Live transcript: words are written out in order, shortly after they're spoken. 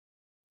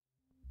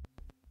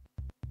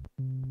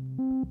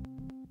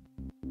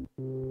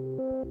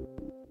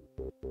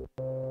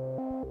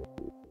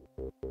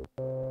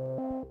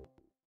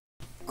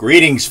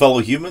Greetings, fellow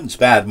humans.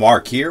 Bad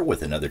Mark here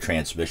with another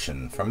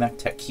transmission from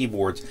MacTech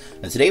Keyboards.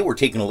 And today we're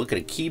taking a look at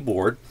a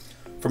keyboard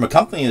from a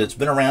company that's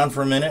been around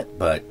for a minute,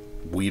 but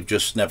we've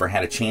just never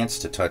had a chance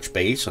to touch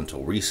base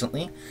until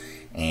recently.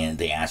 And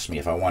they asked me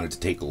if I wanted to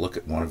take a look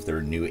at one of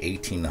their new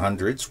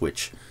 1800s,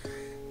 which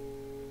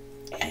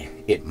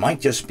it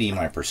might just be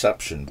my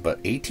perception,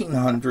 but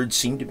 1800s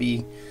seem to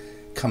be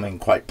becoming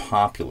quite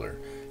popular.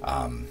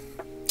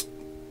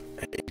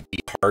 It'd be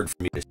hard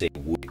for me to say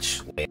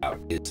which layout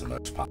is the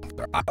most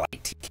popular. I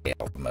like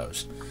TKL the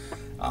most,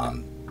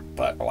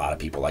 but a lot of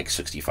people like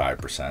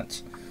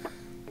 65%.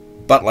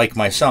 But like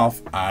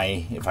myself,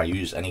 if I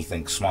use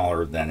anything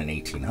smaller than an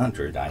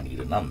 1800, I need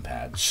a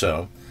numpad.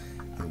 So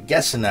I'm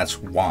guessing that's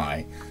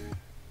why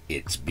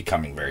it's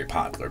becoming very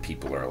popular.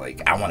 People are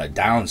like, I want to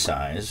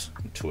downsize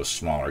to a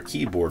smaller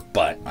keyboard,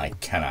 but I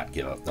cannot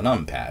give up the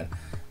numpad.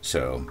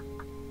 So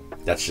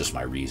that's just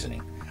my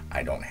reasoning.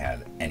 I don't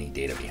have any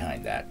data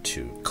behind that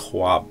to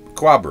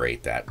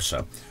corroborate that,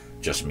 so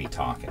just me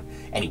talking.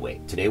 Anyway,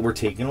 today we're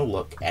taking a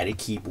look at a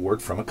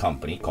keyboard from a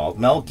company called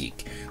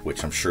MelGeek,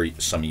 which I'm sure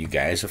some of you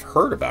guys have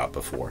heard about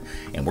before.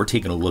 And we're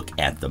taking a look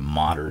at the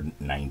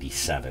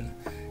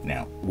Modern97.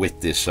 Now, with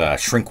this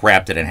shrink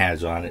wrap that it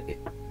has on it, it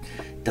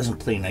doesn't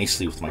play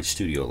nicely with my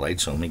studio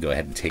light, so let me go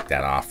ahead and take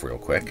that off real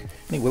quick.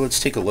 Anyway, let's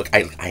take a look.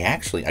 I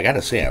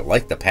gotta say, I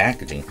like the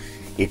packaging.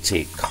 It's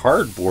a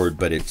cardboard,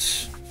 but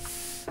it's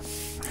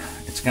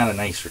got a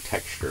nicer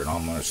texture. It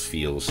almost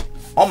feels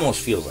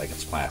like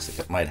it's plastic.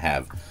 It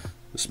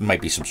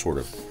might be some sort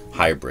of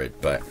hybrid,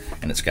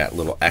 and it's got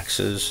little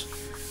X's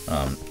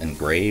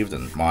engraved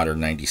and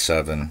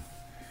Modern97,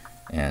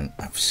 and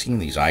I've seen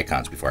these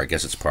icons before. I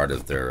guess it's part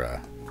of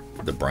their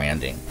the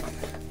branding.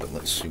 But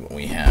let's see what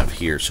we have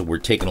here. So we're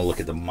taking a look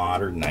at the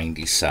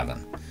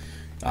Modern97.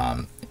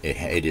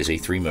 It is a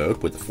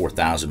 3-mode with a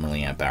 4,000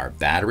 milliamp hour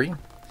battery.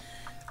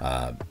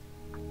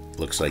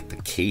 Looks like the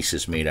case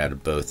is made out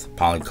of both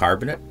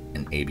polycarbonate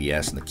and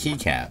ABS, and the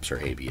keycaps are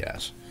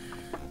ABS.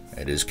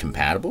 It is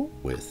compatible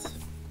with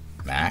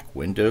Mac,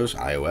 Windows,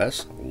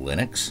 iOS,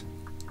 Linux.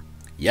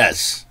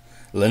 Yes,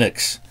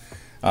 Linux.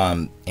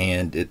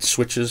 And its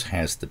switches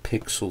has the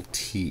Pixel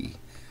T.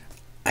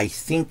 I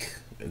think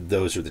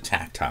those are the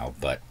tactile,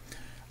 but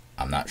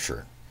I'm not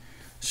sure.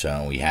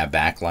 So we have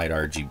backlight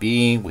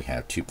RGB, we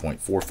have 2.4,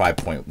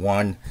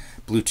 5.1,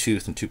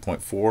 Bluetooth and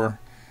 2.4,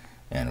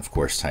 and of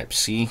course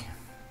Type-C.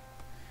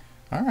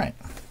 All right,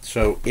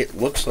 so it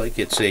looks like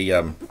it's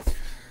a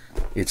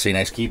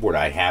nice keyboard.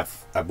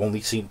 I've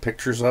only seen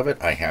pictures of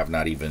it. I have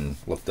not even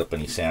looked up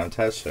any sound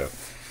tests. So,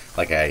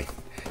 like I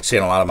say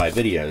in a lot of my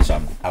videos,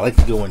 I like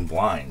to go in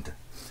blind.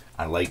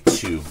 I like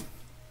to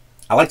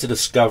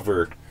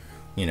discover,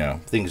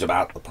 things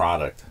about the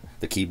product,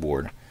 the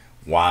keyboard,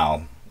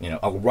 while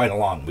I'll right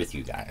along with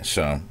you guys.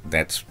 So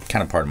that's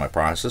kind of part of my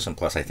process. And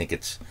plus, I think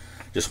it's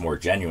just more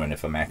genuine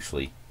if I'm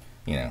actually,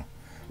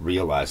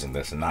 realizing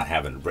this and not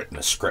having written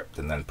a script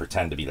and then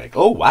pretend to be like,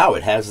 oh wow,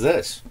 it has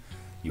this.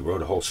 You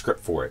wrote a whole script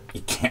for it.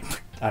 You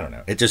can't. I don't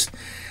know.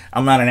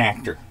 I'm not an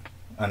actor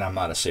and I'm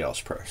not a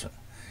salesperson.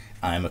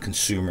 I'm a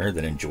consumer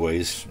that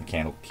enjoys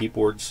mechanical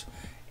keyboards,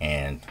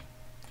 and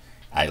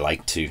I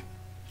like to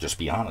just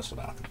be honest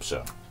about them.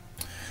 So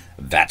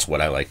that's what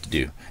I like to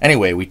do.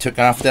 Anyway, we took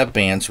off that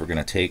band, so we're going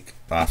to take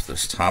off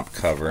this top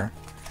cover.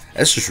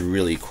 This is a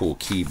really cool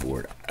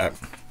keyboard.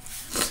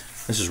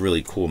 This is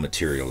really cool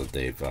material that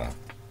they've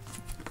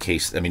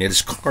cased. I mean, it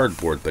is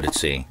cardboard, but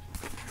it's a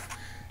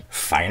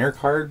finer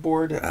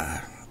cardboard.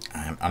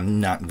 I'm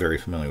not very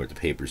familiar with the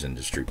papers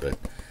industry, but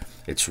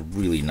it's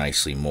really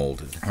nicely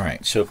molded. All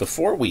right, so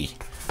before we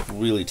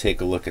really take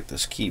a look at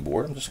this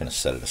keyboard, I'm just going to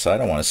set it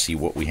aside. I want to see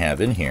what we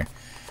have in here.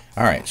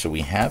 All right, so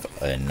we have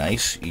a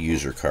nice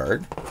user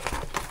card,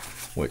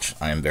 which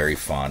I am very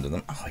fond of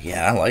them. Oh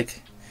yeah, I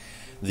like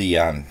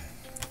the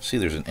see,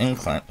 there's an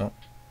incline. Oh,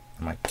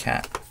 my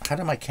cat. How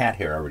did my cat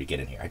hair already get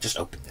in here? I just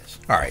opened this.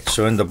 All right,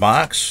 so in the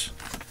box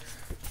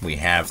we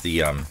have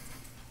the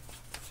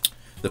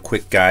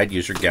quick guide,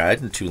 user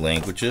guide in 2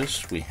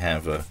 languages. We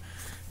have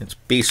it's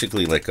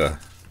basically like a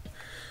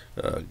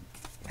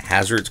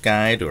hazards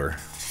guide, or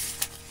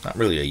not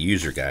really a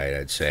user guide,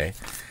 I'd say,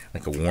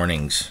 like a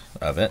warnings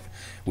of it.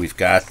 We've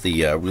got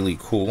the really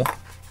cool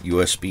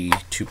USB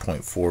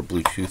 2.4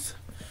 Bluetooth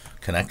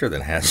connector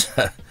that has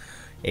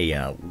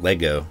a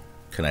Lego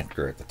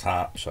connector at the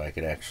top, so I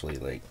could actually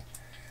like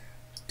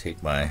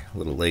take my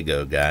little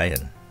Lego guy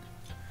and,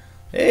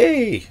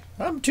 hey,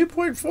 I'm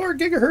 2.4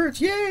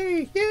 gigahertz,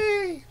 yay,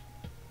 yay.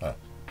 Oh,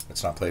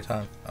 it's not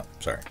playtime. Oh,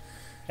 sorry.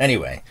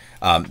 Anyway,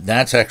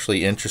 that's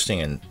actually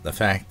interesting, and the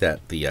fact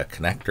that the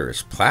connector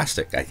is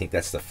plastic, I think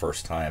that's the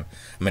first time.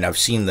 I mean, I've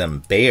seen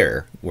them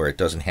bare where it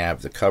doesn't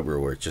have the cover,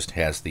 where it just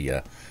has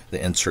the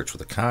inserts with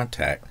the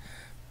contact,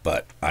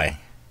 but I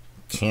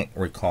can't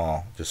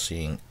recall just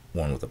seeing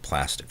one with a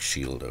plastic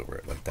shield over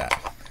it like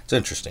that. It's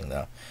interesting,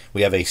 though.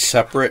 We have a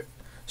separate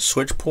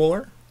switch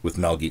puller with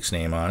MelGeek's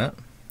name on it,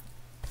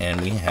 and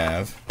we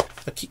have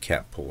a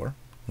keycap puller,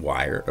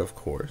 wire of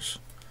course.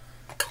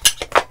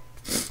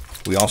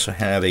 We also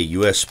have a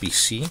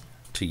USB-C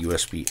to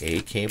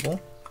USB-A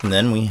cable. And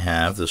then we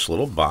have this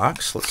little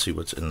box. Let's see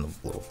what's in the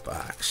little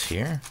box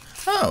here.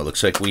 Oh, it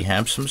looks like we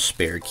have some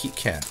spare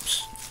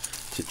keycaps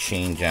to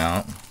change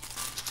out.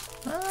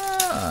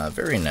 Ah,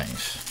 very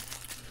nice.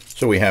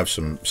 So we have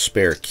some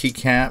spare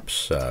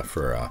keycaps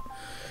for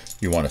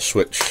you want to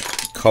switch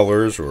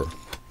colors or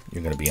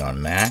you're going to be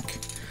on Mac.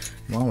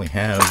 Well, we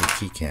have the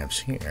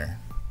keycaps here.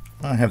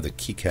 I have the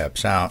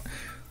keycaps out.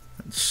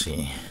 Let's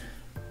see.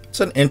 It's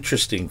an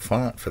interesting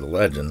font for the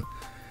Legend.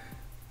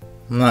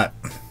 I'm not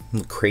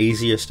the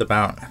craziest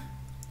about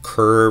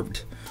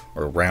curved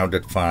or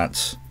rounded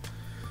fonts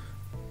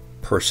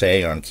per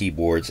se on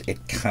keyboards.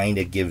 It kind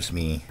of gives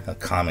me a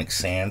Comic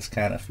Sans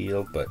kind of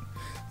feel, but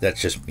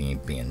that's just me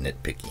being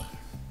nitpicky.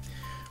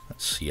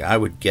 Let's see, I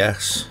would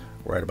guess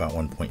right about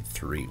 1.3,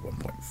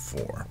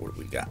 1.4. What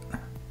do we got?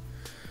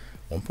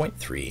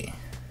 1.3.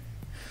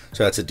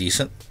 So that's a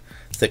decent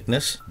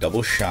thickness,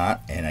 double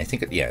shot, and I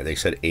think, yeah, they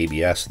said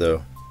ABS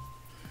though.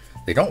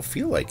 They don't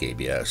feel like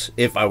ABS.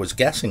 If I was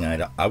guessing,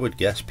 I would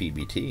guess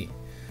PBT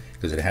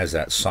because it has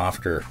that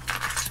softer,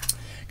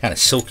 kind of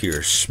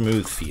silkier,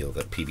 smooth feel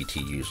that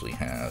PBT usually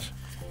has.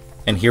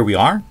 And here we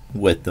are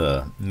with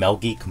the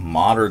MelGeek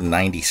Modern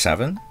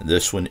 97.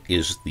 This one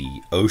is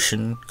the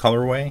Ocean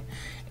colorway,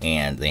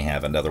 and they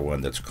have another one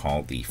that's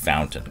called the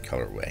Fountain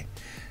colorway.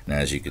 And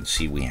as you can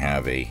see, we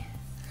have a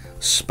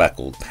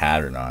speckled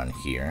pattern on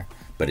here,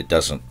 but it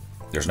doesn't,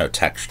 there's no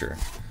texture,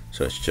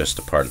 so it's just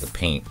a part of the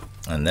paint.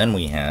 And then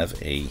we have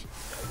a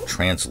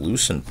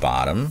translucent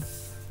bottom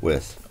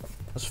with,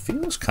 this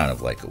feels kind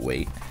of like a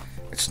weight.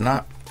 It's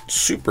not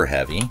super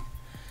heavy,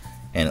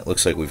 and it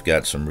looks like we've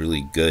got some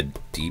really good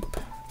deep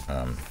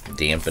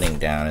dampening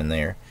down in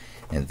there.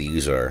 And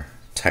these are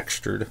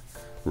textured,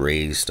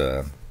 raised,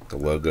 the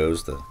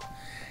logos. The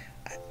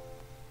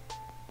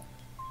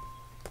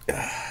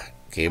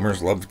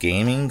gamers love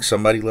gaming.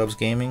 Somebody loves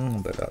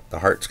gaming, but the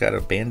heart's got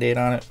a band-aid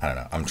on it. I don't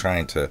know. I'm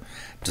trying to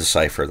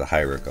decipher the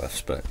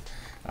hieroglyphs, but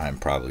I'm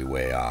probably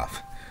way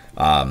off.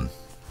 And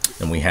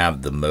we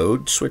have the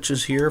mode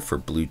switches here for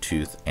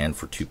Bluetooth and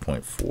for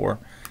 2.4.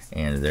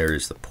 And there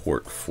is the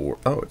port for,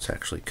 oh, it's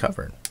actually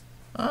covered.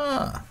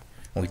 Ah,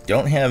 we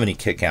don't have any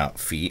kick-out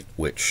feet,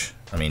 which,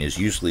 I mean, is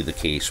usually the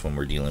case when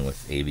we're dealing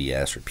with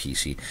ABS or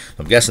PC.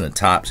 I'm guessing the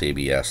top's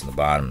ABS and the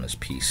bottom is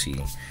PC.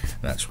 And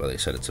that's why they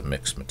said it's a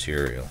mixed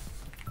material.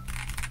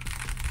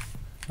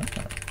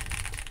 Ah.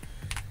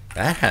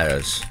 That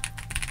has,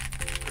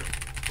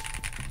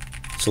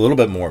 it's a little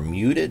bit more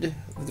muted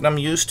than I'm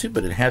used to,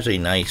 but it has a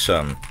nice,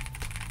 I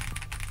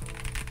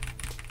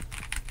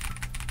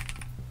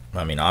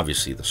mean,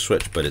 obviously the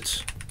switch, but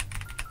this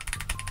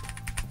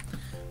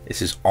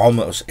is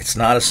almost, it's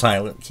not a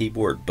silent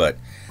keyboard, but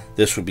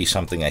this would be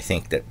something I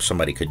think that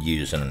somebody could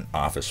use in an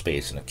office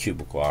space, in a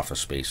cubicle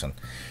office space, and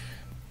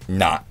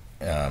not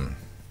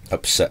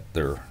upset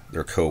their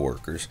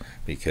coworkers,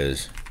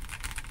 because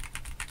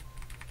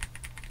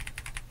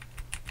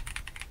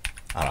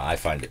I don't know, I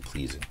find it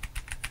pleasing.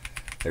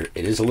 It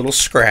is a little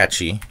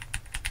scratchy,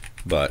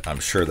 but I'm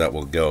sure that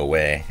will go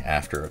away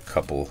after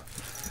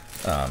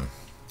a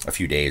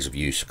few days of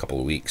use, a couple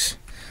of weeks.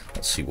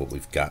 Let's see what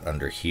we've got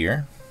under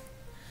here.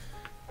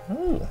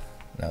 Oh,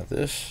 now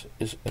this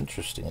is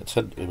interesting. It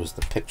said it was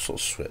the pixel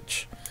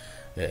switch.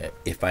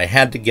 If I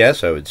had to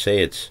guess, I would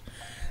say it's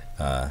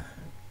a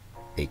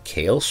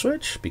Kailh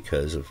switch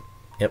because of,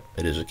 yep,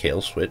 it is a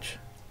Kailh switch.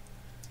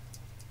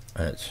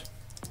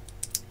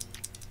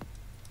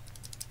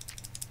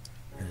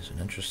 It's an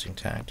interesting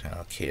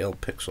tactile, Kailh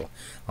Pixel.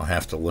 I'll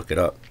have to look it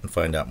up and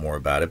find out more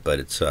about it, but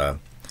it's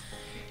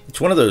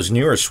one of those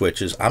newer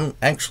switches. I'm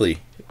actually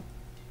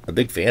a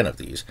big fan of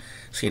these.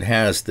 See, it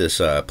has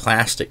this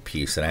plastic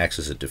piece that acts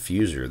as a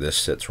diffuser. This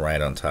sits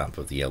right on top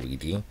of the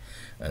LED,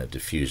 and it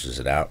diffuses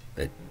it out.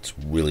 It's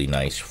really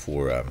nice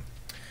for,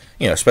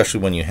 you know,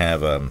 especially when you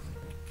have,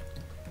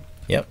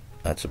 yep,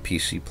 that's a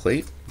PC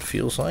plate, it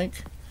feels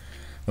like.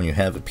 When you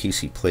have a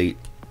PC plate,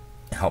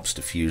 it helps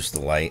diffuse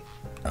the light.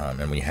 And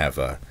when you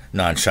have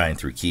non-shine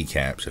through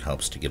keycaps, it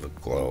helps to give a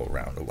glow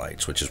around the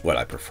lights, which is what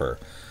I prefer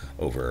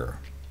over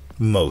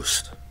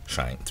most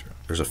shine through.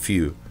 There's a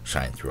few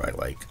shine through I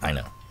like, I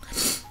know.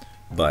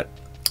 But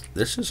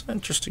this is an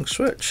interesting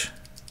switch.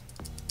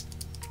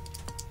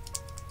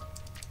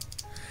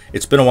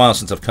 It's been a while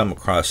since I've come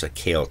across a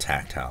Kailh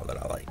Tactile that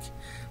I like.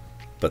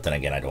 But then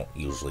again, I don't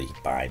usually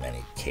buy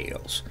many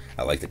Kailhs.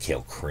 I like the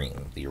Kailh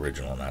Cream, the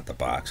original, not the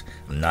box.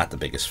 I'm not the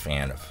biggest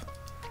fan of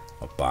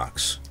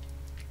box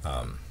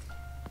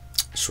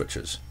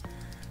switches,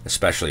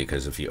 especially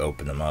because if you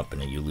open them up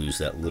and you lose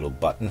that little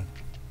button,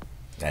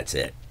 that's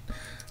it.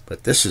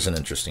 But this is an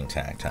interesting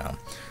tactile.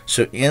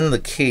 So in the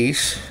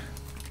case,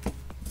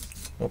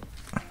 yeah,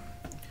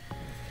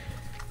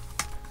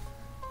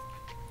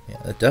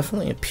 it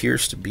definitely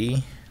appears to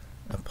be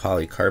a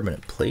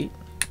polycarbonate plate.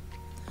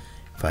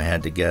 If I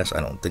had to guess, I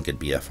don't think it'd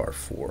be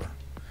FR4.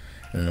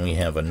 And then we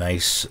have a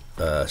nice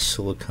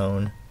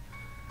silicone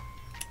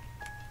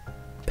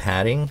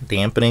padding,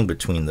 dampening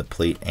between the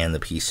plate and the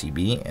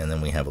PCB, and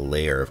then we have a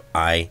layer of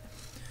I've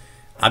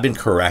been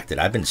corrected.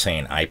 I've been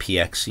saying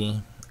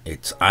IPXE.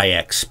 It's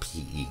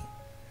IXPE.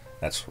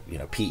 That's, you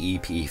know,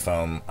 PE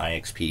foam,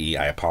 IXPE.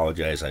 I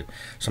apologize.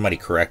 Somebody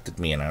corrected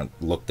me, and I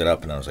looked it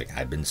up, and I was like,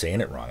 I've been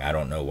saying it wrong. I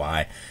don't know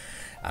why.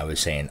 I was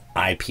saying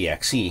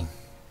IPXE,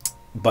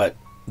 but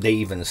they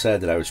even said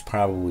that I was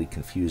probably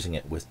confusing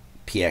it with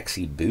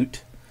PXE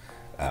boot,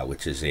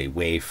 which is a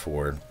way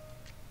for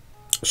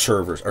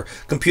servers or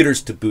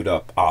computers to boot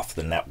up off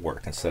the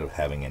network instead of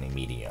having any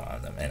media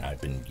on them. And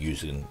I've been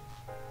using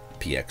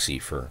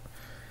PXE for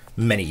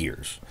many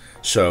years,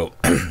 so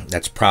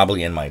that's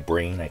probably in my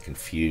brain. I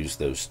confused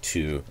those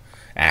two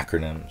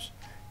acronyms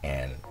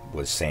and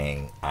was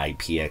saying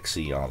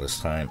IPXE all this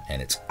time,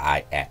 and it's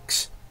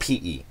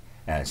IXPE,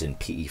 as in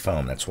PE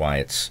foam. That's why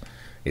it's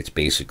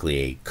basically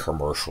a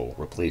commercial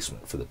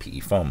replacement for the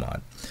PE foam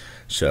mod.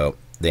 So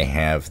they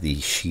have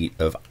the sheet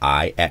of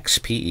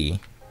IXPE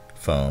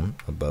foam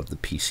above the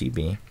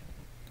PCB,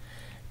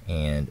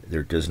 and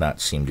there does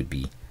not seem to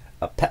be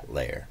a PET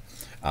layer.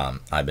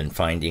 I've been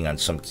finding on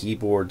some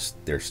keyboards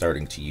they're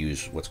starting to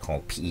use what's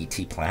called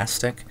PET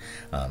plastic.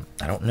 I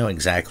don't know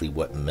exactly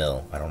what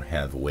mil. I don't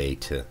have a way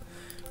to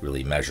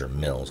really measure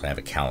mils. I have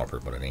a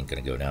caliper, but it ain't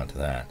going to go down to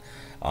that.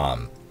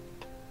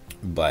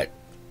 But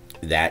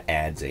that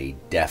adds a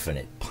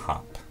definite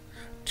pop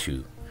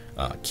to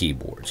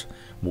keyboards.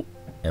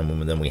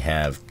 And then we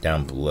have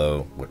down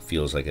below what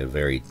feels like a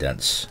very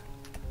dense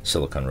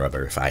silicone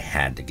rubber, if I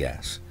had to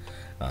guess,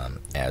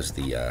 as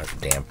the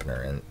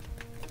dampener. And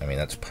I mean,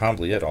 that's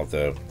probably it,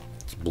 although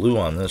it's blue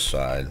on this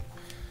side,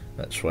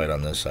 that's white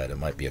on this side. It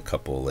might be a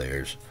couple of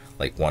layers,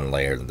 like one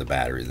layer, then the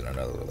battery, then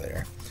another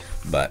layer.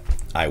 But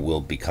I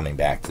will be coming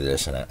back to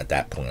this, and at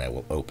that point I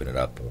will open it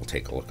up and we'll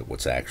take a look at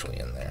what's actually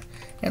in there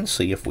and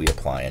see if we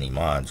apply any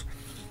mods.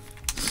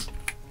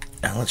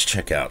 Now let's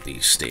check out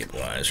these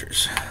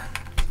stabilizers.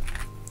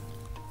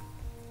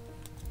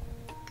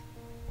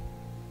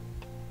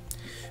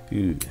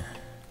 Ooh,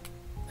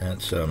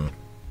 that's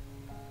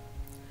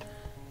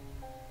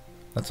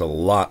a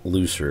lot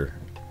looser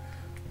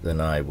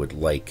than I would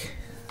like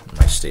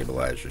my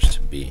stabilizers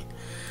to be.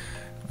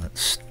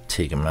 Let's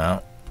take them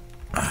out.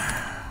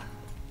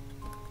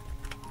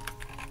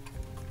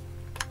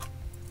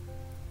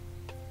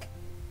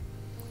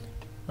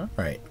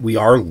 Alright, we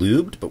are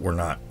lubed, but we're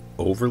not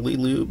overly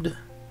lubed.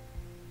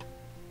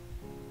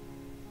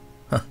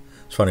 Huh.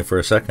 It's funny, for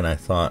a second I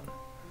thought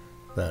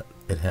that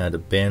it had a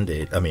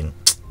band-aid, I mean,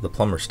 the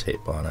plumber's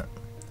tape on it.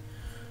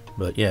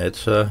 But yeah,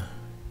 it's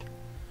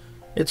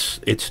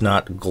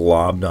not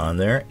globbed on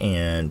there,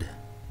 and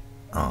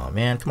oh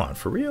man, come on,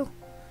 for real?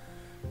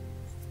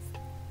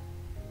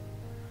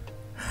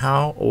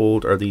 How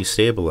old are these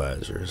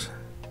stabilizers?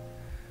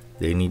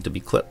 They need to be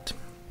clipped.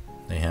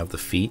 They have the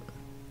feet.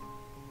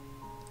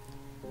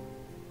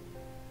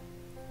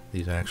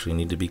 These actually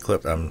need to be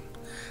clipped.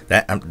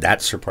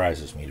 That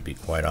surprises me, to be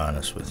quite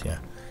honest with you.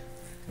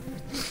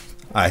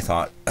 I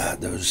thought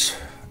those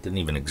didn't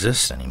even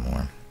exist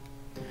anymore.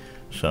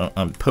 So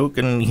I'm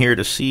poking here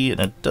to see, and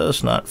it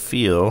does not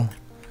feel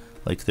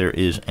like there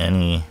is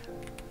any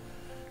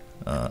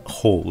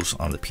holes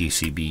on the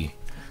PCB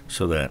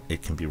so that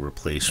it can be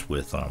replaced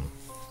with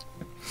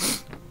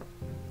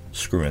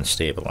screw-in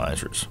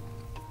stabilizers.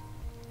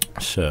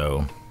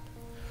 So,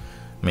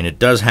 I mean, it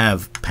does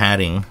have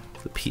padding,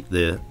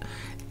 the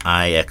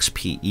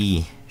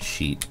IXPE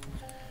sheet,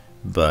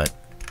 but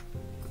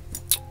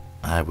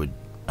I would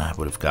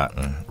have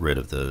gotten rid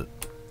of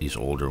these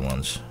older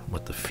ones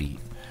with the feet.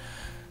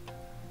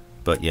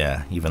 But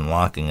yeah, even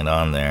locking it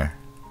on there,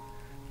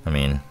 I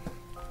mean,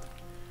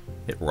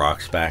 it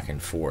rocks back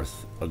and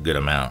forth a good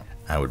amount.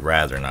 I would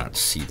rather not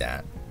see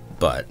that,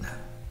 but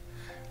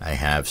I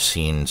have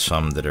seen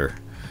some that are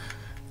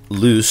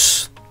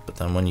loose, but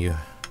then when you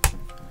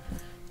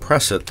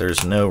press it,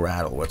 there's no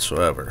rattle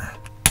whatsoever.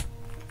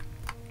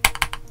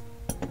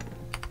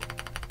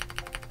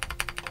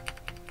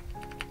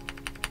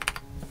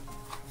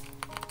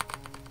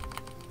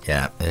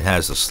 Yeah, it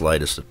has the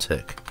slightest of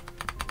tick.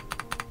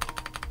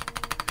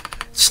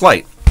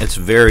 Slight. It's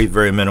very,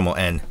 very minimal,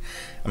 and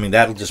I mean,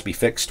 that'll just be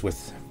fixed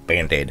with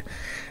Band-Aid,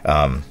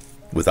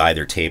 with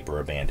either tape or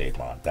a Band-Aid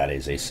mod. That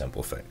is a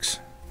simple fix.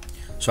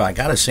 So I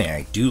gotta say,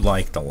 I do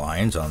like the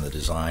lines on the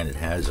design. It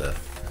has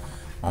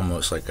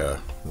almost like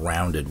a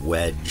rounded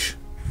wedge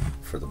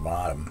for the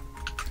bottom.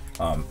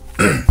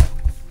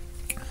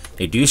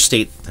 They do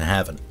state to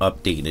have an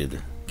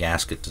updated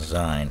gasket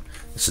design.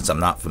 Since I'm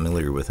not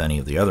familiar with any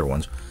of the other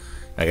ones,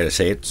 I gotta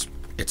say it's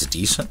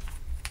decent.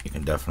 You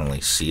can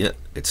definitely see it.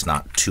 It's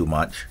not too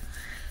much.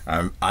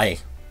 I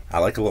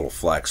like a little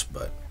flex,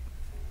 but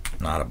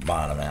not a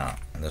bottom out.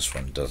 And this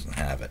one doesn't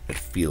have it. It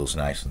feels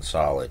nice and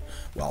solid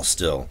while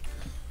still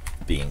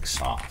being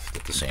soft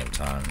at the same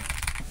time.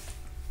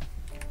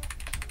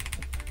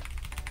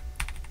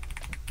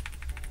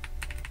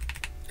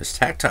 This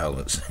tactile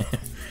is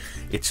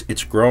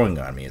it's growing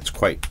on me. It's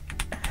quite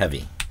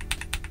heavy.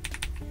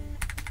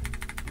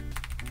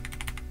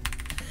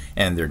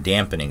 And their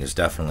dampening is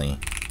definitely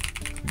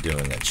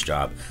doing its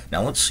job.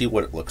 Now let's see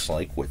what it looks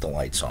like with the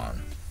lights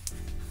on.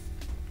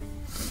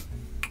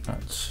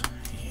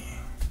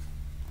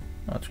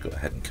 Let's go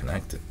ahead and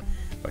connect it.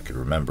 If I could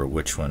remember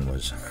which one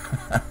was.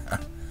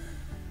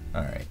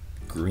 Alright,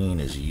 green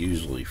is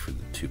usually for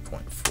the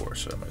 2.4,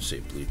 so I'm going to say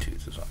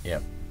Bluetooth is on.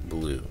 Yep,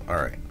 blue.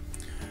 Alright,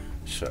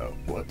 so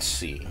let's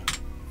see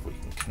if we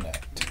can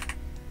connect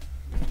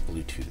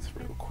Bluetooth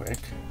real quick.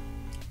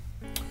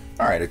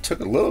 Alright, it took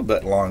a little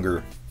bit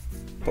longer,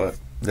 but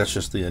that's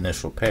just the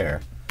initial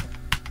pair.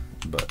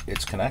 But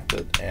it's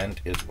connected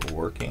and it's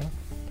working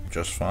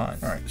just fine.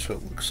 Alright, so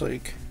it looks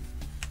like...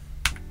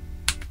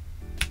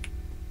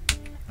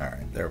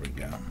 Alright, there we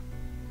go.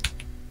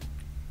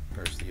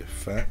 There's the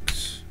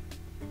effects.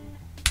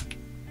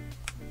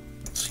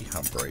 Let's see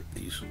how bright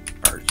these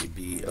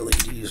RGB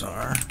LEDs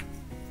are.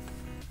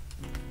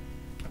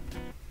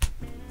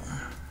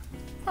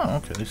 Oh,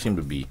 okay, they seem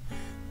to be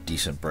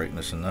decent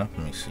brightness enough.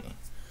 Let me see.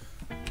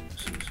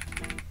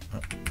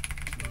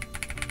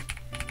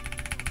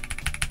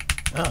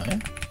 Oh, yeah.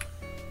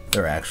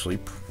 They're actually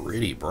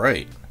pretty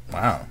bright.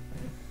 Wow.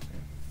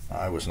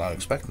 I was not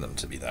expecting them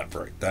to be that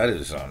bright. That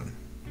is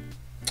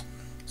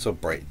so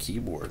bright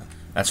keyboard.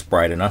 That's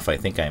bright enough. I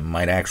think I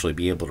might actually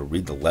be able to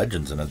read the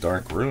legends in a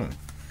dark room.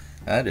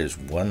 That is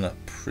one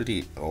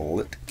pretty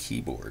lit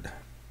keyboard.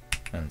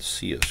 And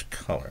see its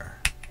color.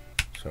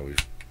 So we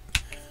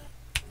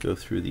go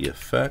through the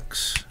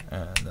effects,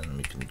 and then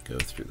we can go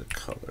through the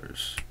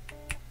colors.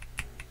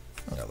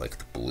 I like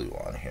the blue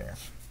on here.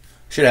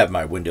 Should have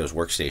my Windows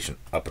workstation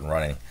up and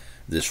running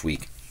this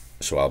week,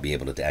 so I'll be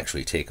able to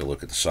actually take a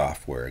look at the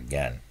software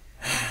again.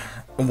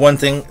 One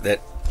thing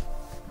that,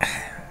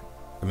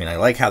 I mean, I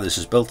like how this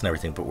is built and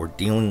everything, but we're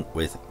dealing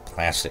with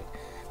plastic.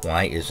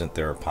 Why isn't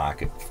there a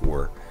pocket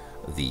for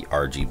the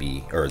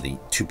RGB or the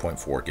 2.4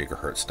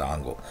 gigahertz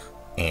dongle?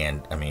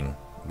 And I mean,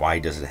 why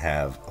does it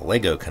have a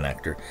Lego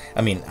connector?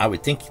 I mean, I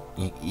would think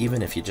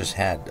even if you just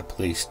had a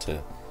place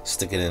to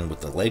stick it in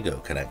with the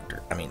Lego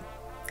connector, I mean,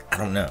 I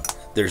don't know.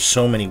 There's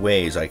so many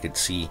ways I could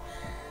see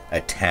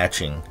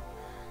attaching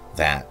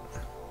that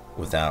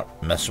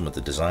without messing with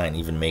the design,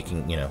 even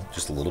making, you know,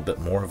 just a little bit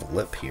more of a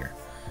lip here,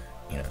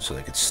 you know, so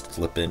they could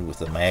slip in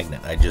with a magnet.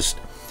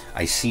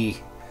 I see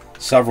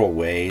several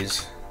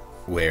ways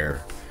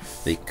where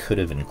they could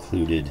have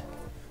included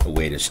a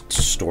way to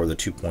store the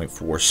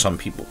 2.4. Some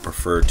people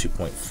prefer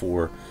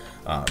 2.4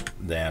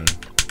 than,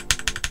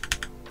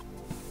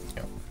 you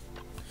know,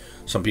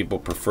 some people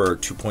prefer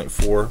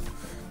 2.4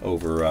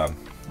 over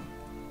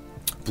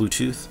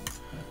Bluetooth.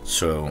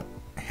 So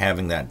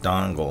having that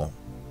dongle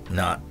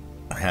not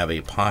have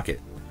a pocket,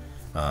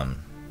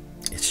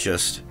 it's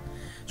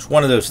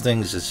one of those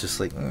things. It's just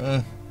like,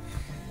 I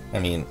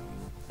mean,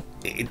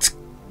 it's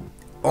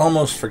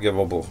almost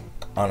forgivable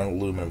on an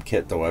aluminum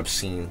kit, though I've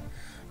seen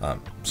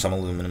some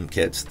aluminum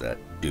kits that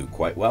do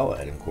quite well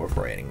at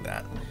incorporating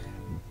that.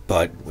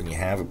 But when you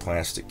have a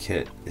plastic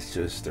kit, it's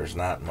just, there's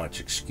not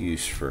much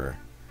excuse for,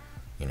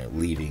 you know,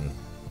 leaving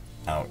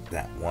out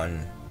that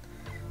one,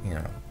 you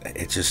know.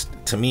 It's just,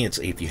 to me, it's,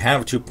 if you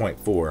have a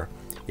 2.4,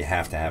 you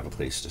have to have a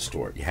place to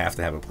store it. You have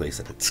to have a place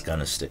that it's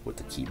gonna stick with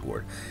the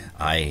keyboard.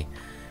 I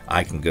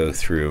can go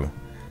through,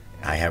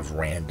 I have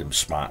random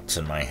spots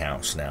in my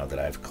house now that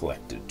I've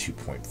collected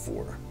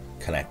 2.4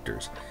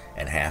 connectors,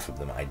 and half of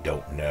them I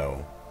don't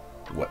know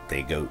what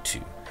they go to.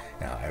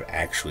 Now, I've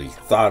actually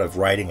thought of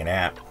writing an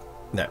app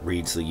that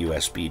reads the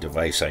USB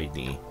device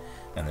ID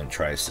and then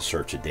tries to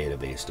search a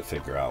database to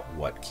figure out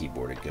what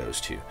keyboard it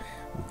goes to.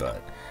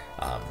 But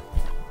I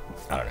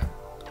don't know.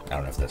 I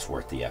don't know if that's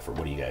worth the effort.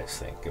 What do you guys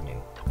think? I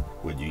mean,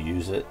 would you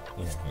use it?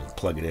 You know, you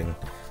plug it in.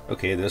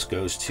 Okay, this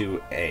goes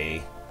to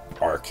a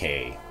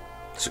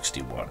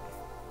RK61.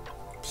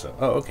 So,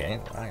 oh, okay,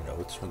 I know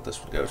what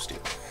this one goes to.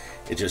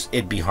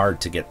 It'd be hard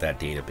to get that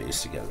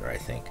database together, I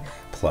think.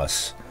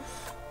 Plus,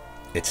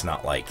 it's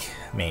not like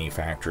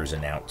manufacturers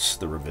announce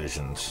the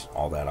revisions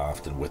all that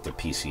often with the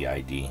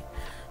PCID.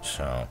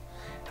 So,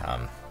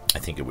 I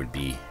think it would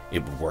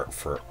work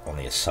for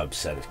only a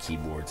subset of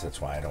keyboards. That's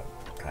why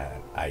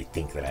I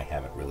think that I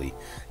haven't really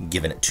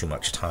given it too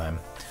much time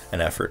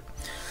and effort.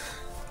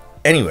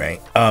 Anyway,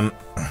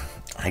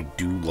 I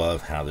do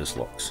love how this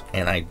looks,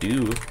 and I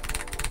do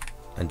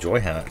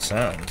enjoy how it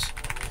sounds.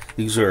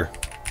 These are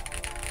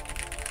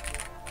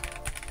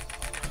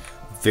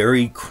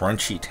very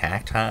crunchy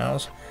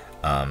tactiles.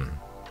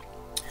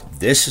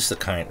 This is the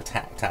kind of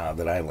tactile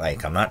that I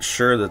like. I'm not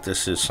sure that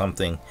this is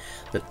something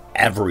that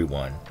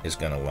everyone is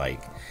gonna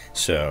like.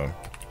 So,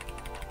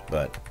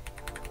 but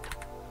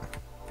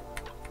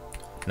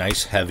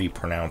nice, heavy,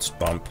 pronounced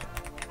bump,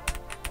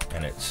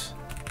 and it's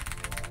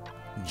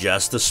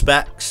just the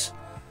specs.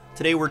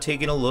 Today we're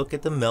taking a look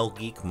at the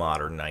MelGeek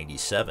Modern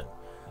 97,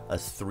 a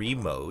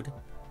 3-mode,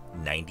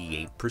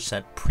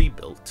 98%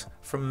 pre-built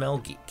from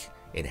MelGeek.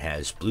 It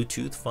has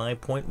Bluetooth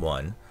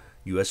 5.1,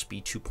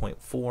 USB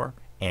 2.4,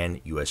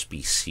 and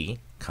USB-C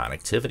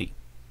connectivity.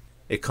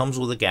 It comes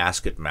with a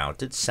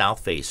gasket-mounted,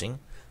 south-facing,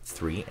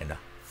 3- and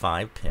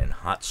 5-pin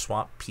hot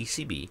swap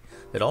PCB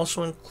that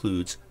also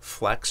includes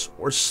flex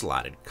or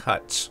slotted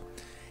cuts.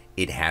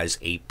 It has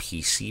a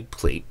PC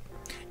plate,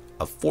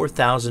 a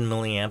 4,000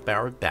 milliamp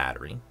hour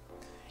battery,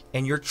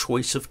 and your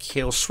choice of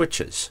Kailh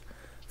switches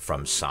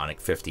from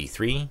Sonic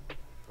 53,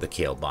 the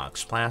Kailh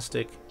Box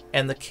Plastic,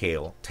 and the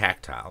Kailh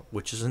Tactile,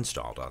 which is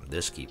installed on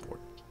this keyboard.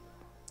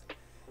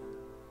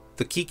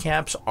 The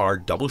keycaps are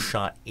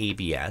double-shot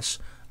ABS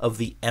of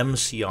the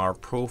MCR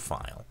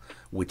profile,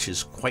 which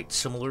is quite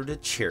similar to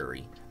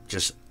Cherry,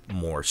 just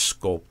more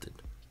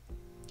sculpted.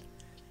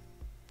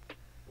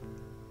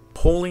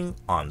 Polling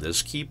on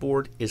this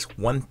keyboard is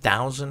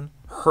 1000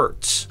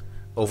 Hertz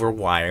over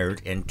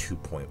wired and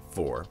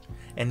 2.4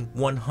 and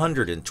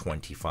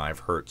 125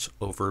 Hertz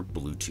over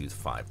Bluetooth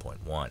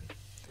 5.1.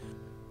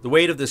 The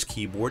weight of this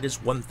keyboard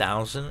is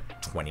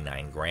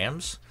 1,029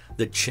 grams.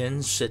 The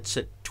chin sits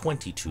at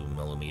 22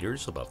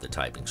 millimeters above the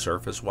typing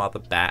surface, while the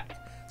back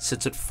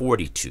sits at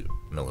 42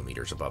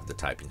 millimeters above the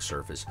typing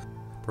surface,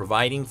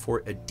 providing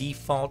for a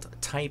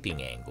default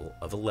typing angle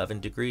of 11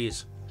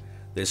 degrees.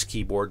 This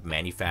keyboard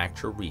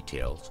manufacturer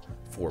retails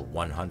for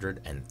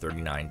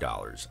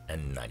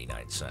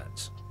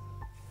 $139.99.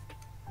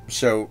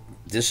 So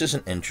this is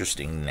an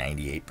interesting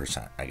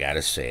 98%. I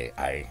gotta say,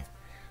 I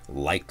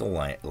like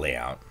the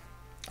layout.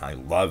 I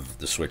love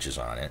the switches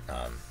on it.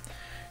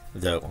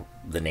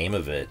 The name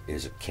of it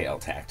is a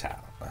Kailh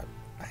Tactile. I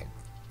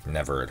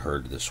never had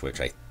heard of the switch.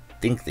 I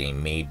think they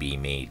may be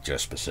made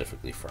just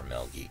specifically for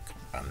MelGeek.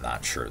 I'm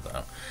not sure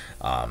though.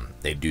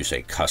 They do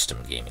say custom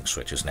gaming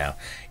switches. Now,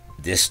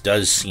 this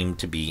does seem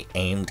to be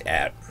aimed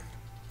at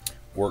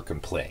work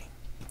and play.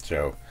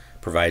 So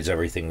provides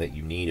everything that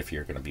you need if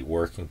you're going to be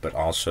working, but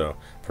also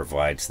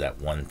provides that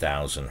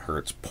 1000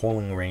 Hertz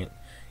polling rate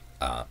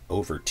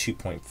over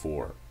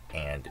 2.4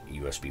 and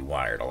USB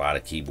wired. A lot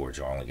of keyboards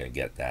are only going to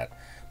get that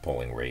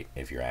polling rate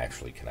if you're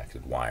actually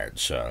connected wired.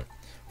 So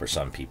for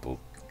some people,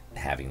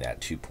 having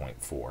that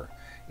 2.4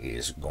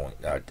 is going,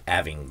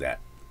 having that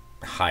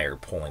higher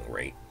polling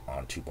rate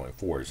on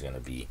 2.4 is going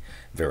to be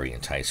very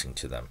enticing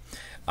to them.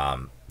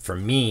 For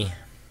me,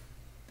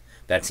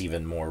 that's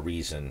even more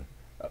reason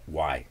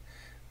why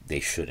they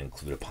should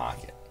include a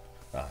pocket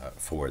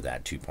for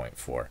that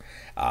 2.4.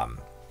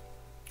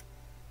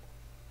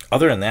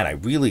 Other than that,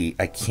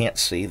 I can't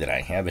say that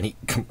I have any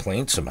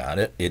complaints about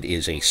it. It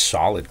is a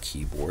solid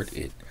keyboard.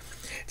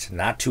 It's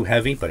not too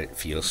heavy, but it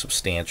feels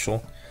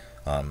substantial.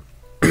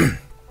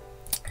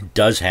 It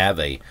does have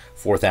a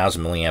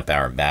 4,000 milliamp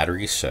hour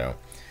battery, so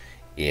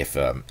if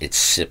it's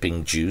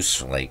sipping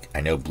juice, like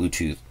I know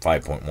Bluetooth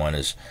 5.1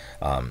 is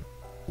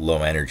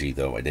low energy,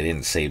 though they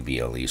didn't say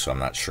BLE, so I'm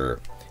not sure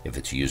if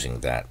it's using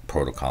that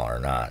protocol or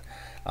not.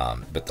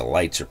 But the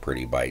lights are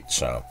pretty bright,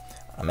 so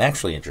I'm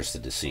actually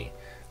interested to see.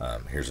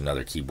 Here's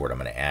another keyboard I'm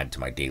going to add to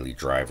my daily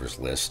drivers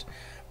list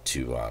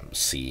to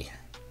see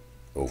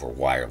over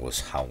wireless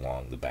how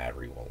long the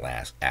battery will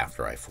last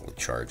after I fully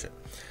charge it.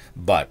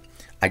 But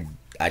I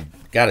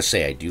gotta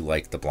say, I do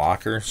like the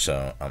blocker,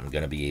 so I'm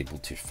going to be able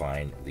to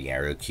find the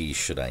arrow keys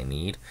should I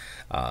need.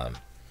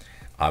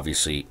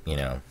 Obviously, you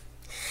know,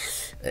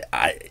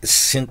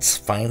 since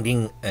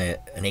finding an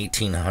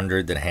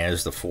 1800 that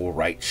has the full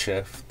right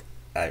shift,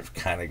 I've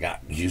kind of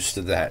got used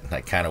to that, and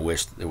I kind of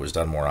wish it was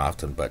done more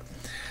often, but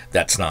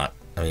that's not.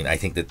 I mean, I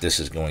think that this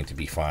is going to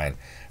be fine.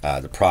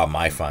 The problem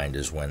I find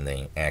is when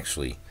they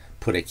actually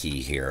put a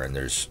key here and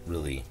there's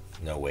really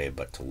no way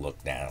but to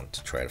look down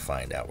to try to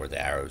find out where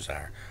the arrows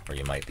are, or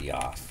you might be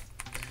off.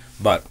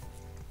 But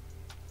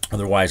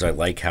otherwise, I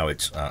like how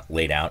it's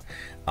laid out.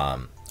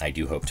 I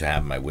do hope to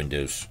have my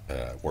Windows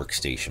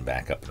workstation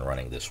back up and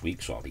running this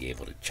week, so I'll be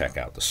able to check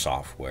out the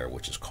software,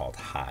 which is called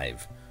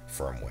Hive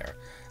firmware.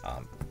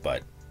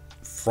 But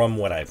from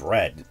what I've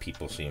read,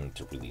 people seem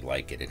to really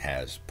like it. It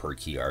has per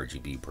key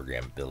RGB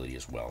programmability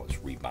as well as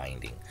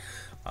rebinding.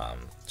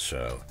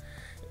 So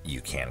you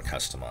can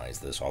customize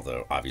this,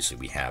 although obviously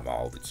we have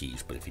all the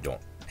keys, but if you don't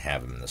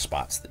have them in the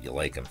spots that you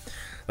like them,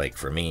 like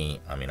for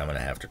me, I mean, I'm going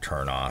to have to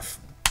turn off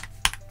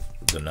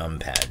the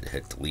numpad to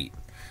hit delete.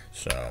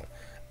 So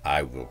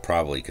I will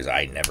probably, because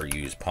I never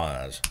use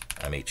pause,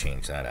 I may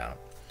change that out.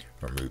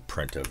 Remove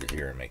print over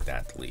here and make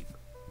that delete.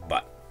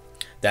 But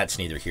that's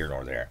neither here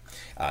nor there.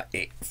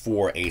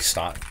 For a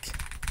stock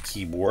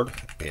keyboard,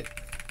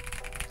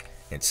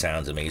 it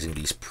sounds amazing.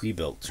 These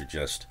pre-builts are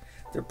just,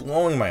 they're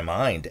blowing my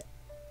mind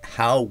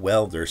how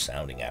well they're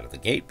sounding out of the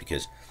gate,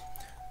 because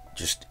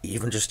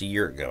even just a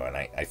year ago, and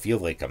I feel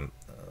like I'm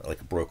like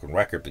a broken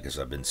record because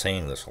I've been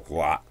saying this a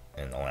lot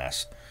in the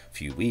last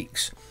few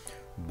weeks,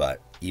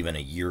 but even a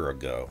year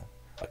ago,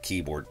 a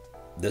keyboard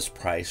this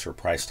price or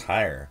priced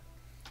higher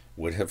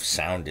would have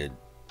sounded,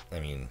 I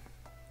mean,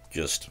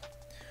 just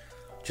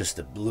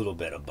a little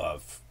bit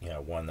above, you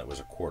know, one that was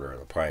a quarter of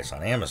the price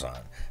on Amazon.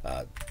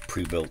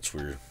 Pre-builts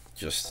were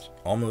just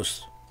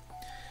almost,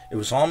 it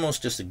was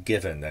almost just a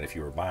given that if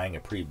you were buying a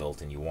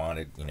pre-built and you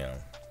wanted, you know,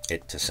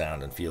 it to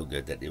sound and feel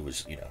good, that it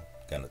was, you know,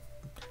 gonna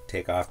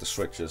take off the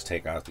switches,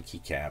 take off the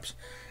keycaps,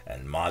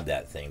 and mod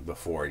that thing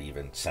before it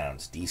even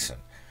sounds decent.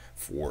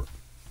 For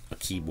a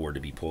keyboard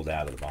to be pulled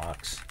out of the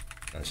box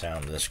and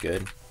sound this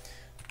good,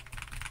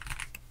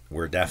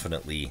 we're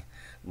definitely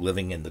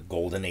living in the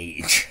golden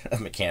age of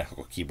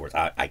mechanical keyboards.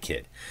 I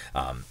kid.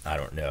 I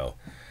don't know.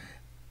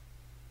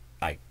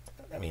 I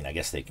mean, I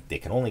guess they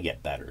can only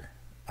get better.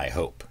 I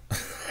hope.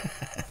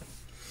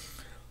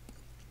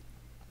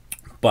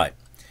 But,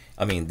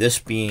 I mean, this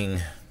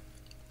being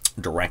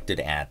directed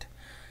at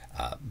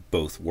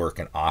both work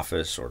and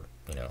office, or,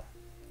 you know,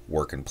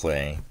 work and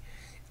play,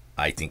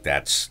 I think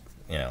that's,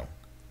 you know,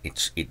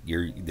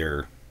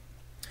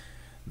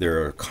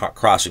 they're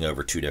crossing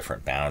over two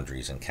different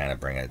boundaries and kind of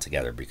bringing it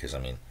together, because, I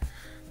mean,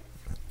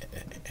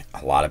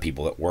 a lot of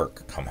people at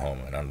work come home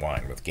and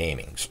unwind with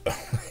gaming, so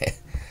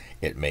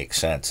it makes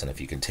sense. And if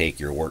you can take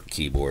your work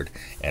keyboard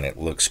and it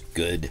looks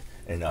good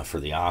enough for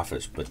the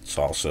office, but it's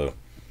also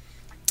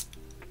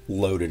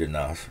loaded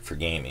enough for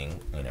gaming,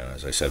 you know,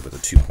 as I said, with a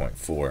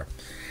 2.4,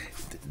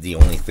 the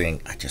only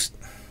thing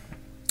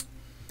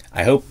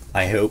I hope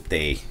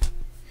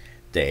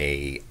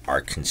they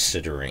are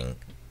considering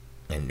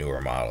in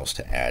newer models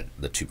to add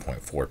the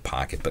 2.4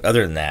 pocket. But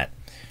other than that,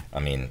 I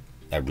mean,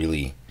 I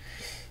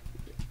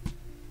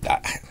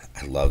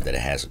love that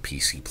it has a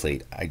PC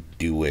plate. I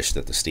do wish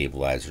that the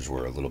stabilizers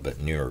were a little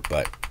bit newer,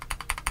 but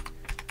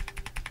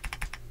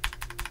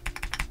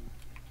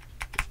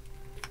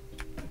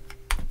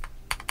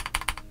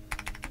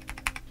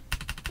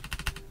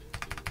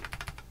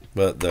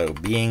the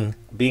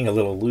being a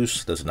little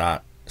loose does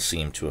not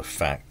seem to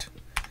affect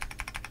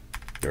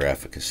their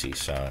efficacy.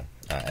 So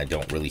I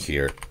don't really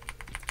hear.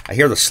 I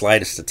hear the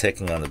slightest of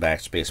ticking on the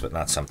backspace, but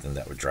not something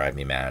that would drive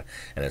me mad.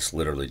 And it's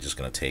literally just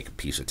going to take a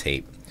piece of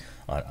tape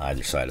on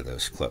either side of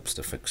those clips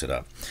to fix it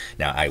up.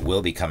 Now, I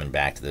will be coming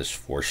back to this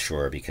for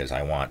sure, because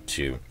I want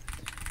to,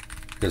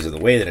 because of the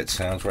way that it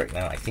sounds right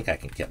now, I think I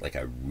can get like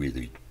a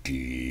really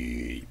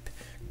deep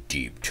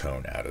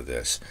tone out of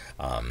this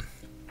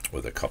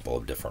with a couple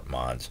of different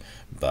mods.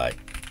 But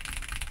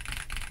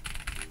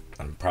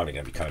I'm probably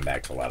going to be coming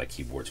back to a lot of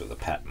keyboards with a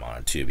pet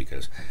mod too,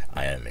 because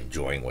I am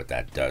enjoying what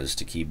that does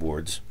to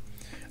keyboards.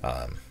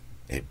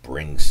 It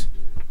brings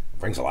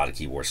a lot of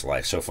keyboards to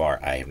life. So far,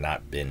 I have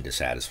not been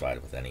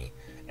dissatisfied with any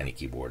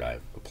keyboard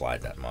I've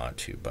applied that mod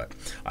to, but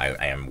I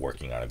am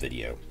working on a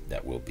video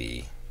that will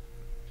be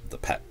the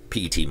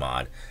PET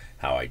mod,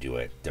 how I do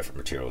it, different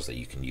materials that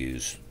you can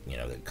use, you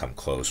know, that come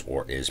close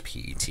or is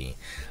PET,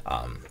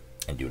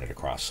 and doing it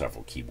across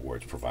several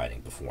keyboards,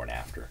 providing before and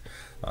after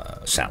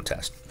sound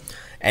test.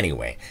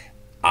 Anyway,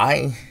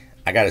 I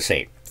gotta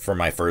say, for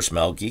my first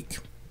MelGeek,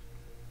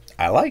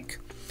 I like.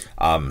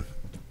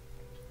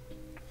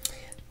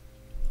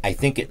 I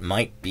think it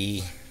might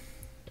be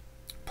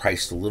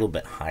priced a little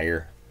bit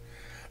higher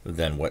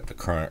than what the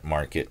current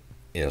market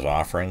is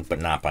offering, but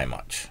not by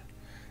much,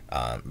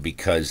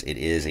 because it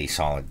is a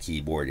solid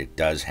keyboard. It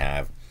does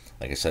have,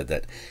 like I said,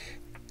 that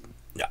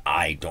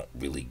I don't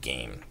really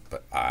game,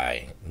 but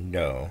I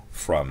know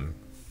from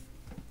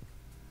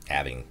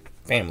having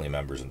family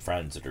members and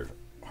friends that are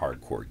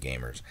hardcore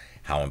gamers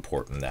how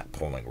important that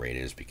polling rate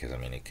is, because I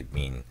mean, it could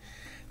mean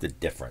the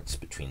difference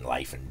between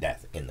life and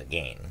death in the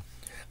game.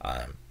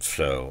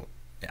 So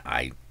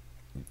I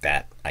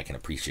can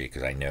appreciate,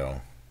 because I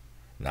know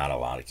not a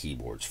lot of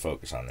keyboards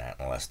focus on that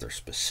unless they're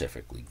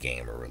specifically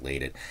gamer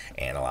related,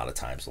 and a lot of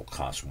times they'll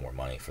cost more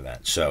money for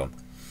that. So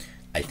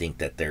I think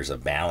that there's a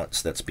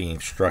balance that's being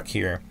struck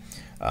here,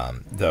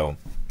 though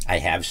I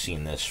have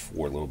seen this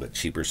for a little bit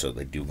cheaper, so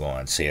they do go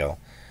on sale,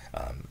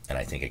 and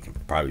I think it can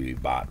probably be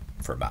bought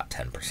for about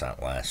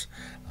 10% less,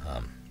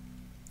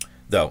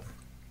 though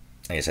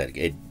like I said,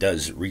 it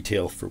does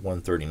retail for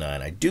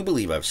 $139. I do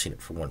believe I've seen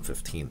it for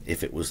 $115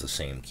 if it was the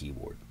same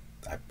keyboard.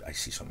 I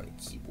see so many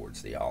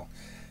keyboards, they all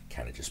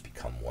kind of just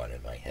become one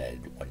in my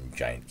head, one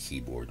giant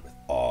keyboard with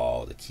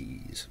all the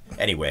keys.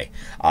 Anyway,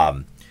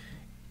 I'm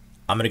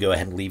going to go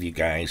ahead and leave you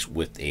guys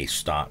with a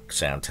stock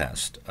sound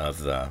test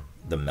of the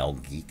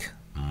MelGeek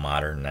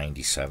Modern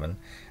 97.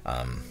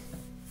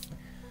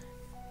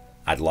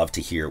 I'd love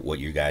to hear what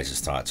you guys'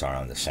 thoughts are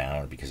on the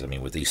sound, because I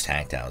mean, with these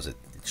tactiles,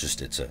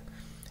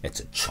 it's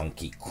a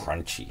chunky,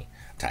 crunchy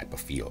type of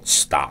feel.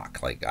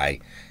 Stock. Like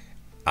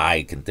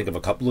I can think of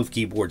a couple of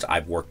keyboards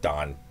I've worked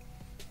on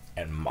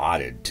and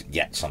modded to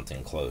get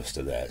something close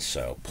to this.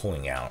 So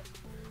pulling out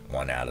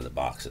one out of the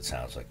box that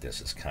sounds like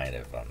this is kind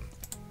of I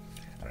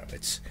don't know,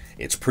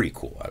 it's pretty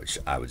cool,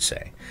 I would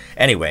say.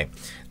 Anyway,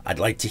 I'd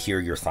like to hear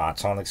your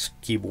thoughts on this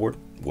keyboard.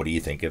 What do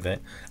you think of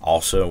it?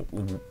 Also,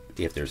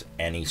 if there's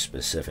any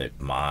specific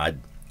mod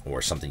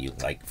or something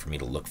you'd like for me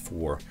to look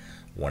for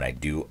when I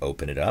do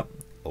open it up,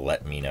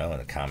 let me know in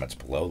the comments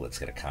below. Let's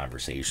get a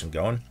conversation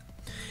going.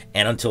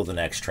 And until the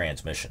next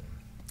transmission,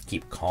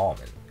 keep calm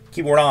and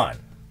keyboard on.